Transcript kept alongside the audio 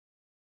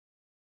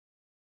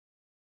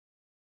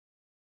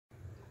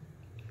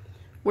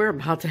We're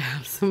about to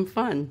have some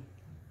fun.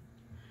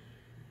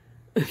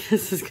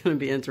 This is going to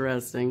be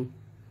interesting.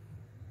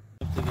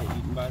 To get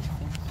eaten by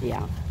something?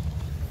 Yeah.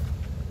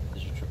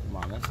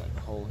 Mom, that's like a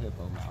whole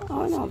hippo mouth.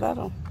 Oh, no,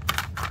 that'll...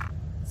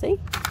 See?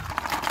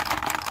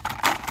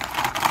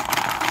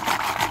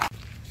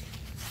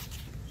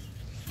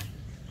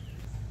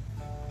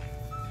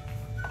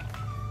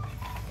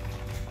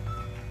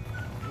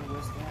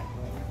 What's that,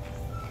 brother?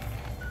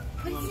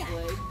 You wanna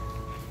play?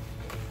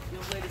 You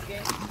wanna play this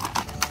game?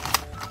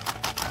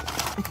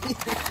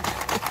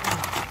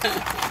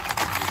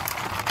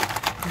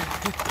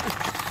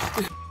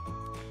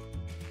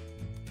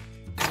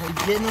 Are you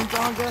getting him,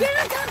 Tonka? Get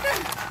him, Tonka!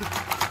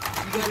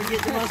 You gotta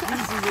get the most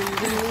pieces or you're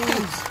gonna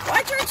lose.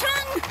 Watch your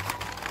tongue!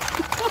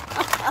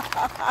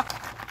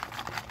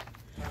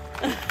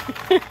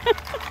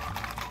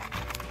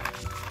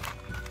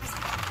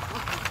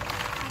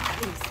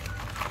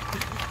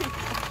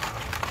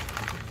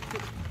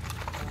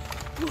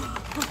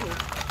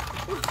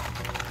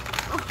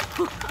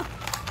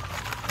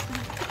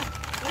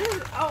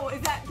 Oh,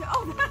 is that...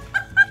 Oh,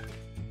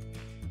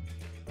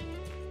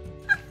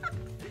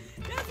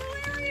 that's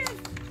hilarious!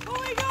 Oh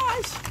my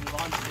gosh! You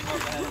launched him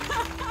up ahead.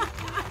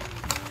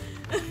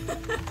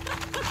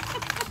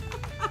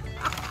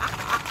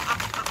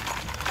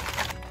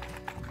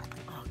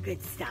 Oh,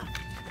 good stuff.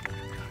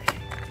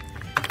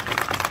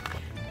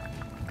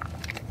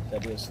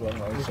 That'd be a slow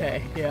motion.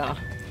 Okay, yeah.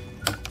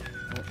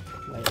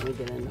 Wait, let me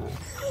get in there.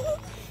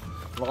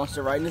 Launched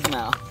it right in his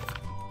mouth.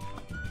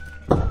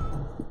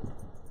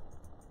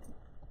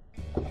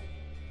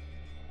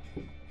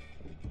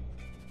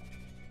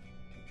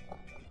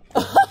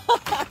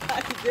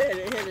 He did,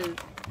 it hit his...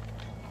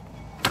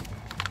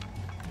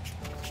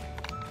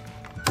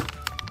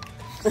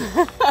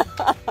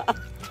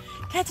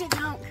 Catch it,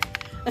 Tonk.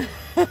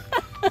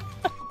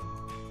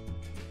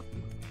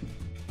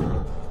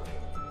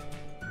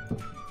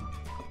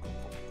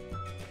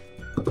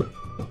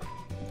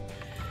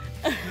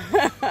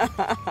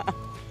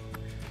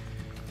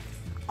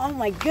 Oh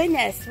my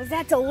goodness, was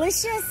that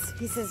delicious?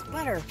 He says,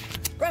 butter.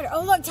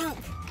 Oh, look, Tonk.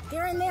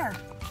 They're in there.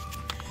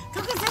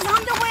 Tonka says,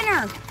 I'm the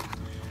winner.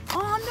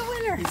 Oh, I'm the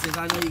winner. He says,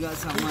 I know you got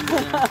something under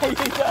there.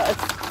 He does.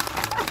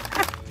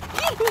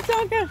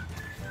 Tonka.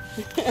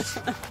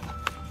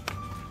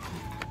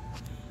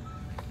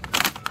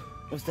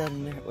 What's that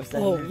in there? What's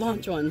that Oh, in there?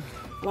 launch one.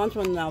 Launch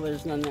one now,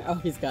 there's none there. Oh,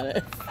 he's got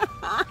it.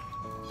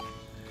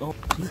 Oh.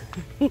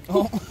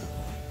 Oh.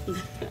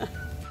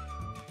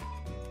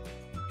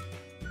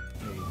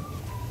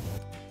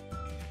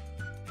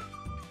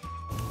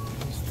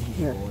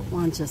 Here,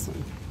 launch this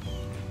one.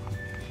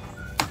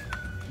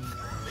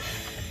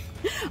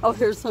 Oh,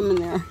 there's some in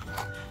there.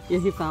 Yeah,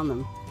 he found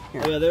them.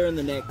 Here. Oh yeah, they're in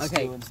the necks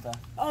Okay. too and stuff.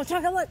 Oh,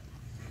 Tonka, look.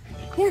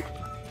 Here.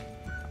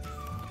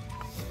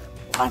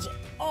 Launch it.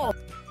 Oh.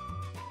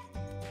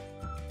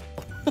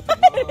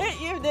 It hit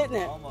you, didn't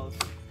it?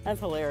 Almost. That's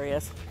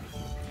hilarious.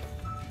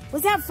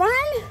 Was that fun?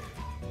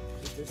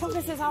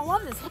 Tonka says, I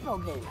love this hippo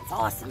game. It's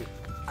awesome.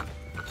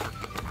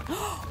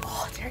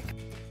 Oh, there it goes.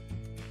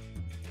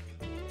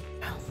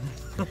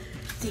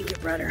 Take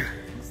it, brother.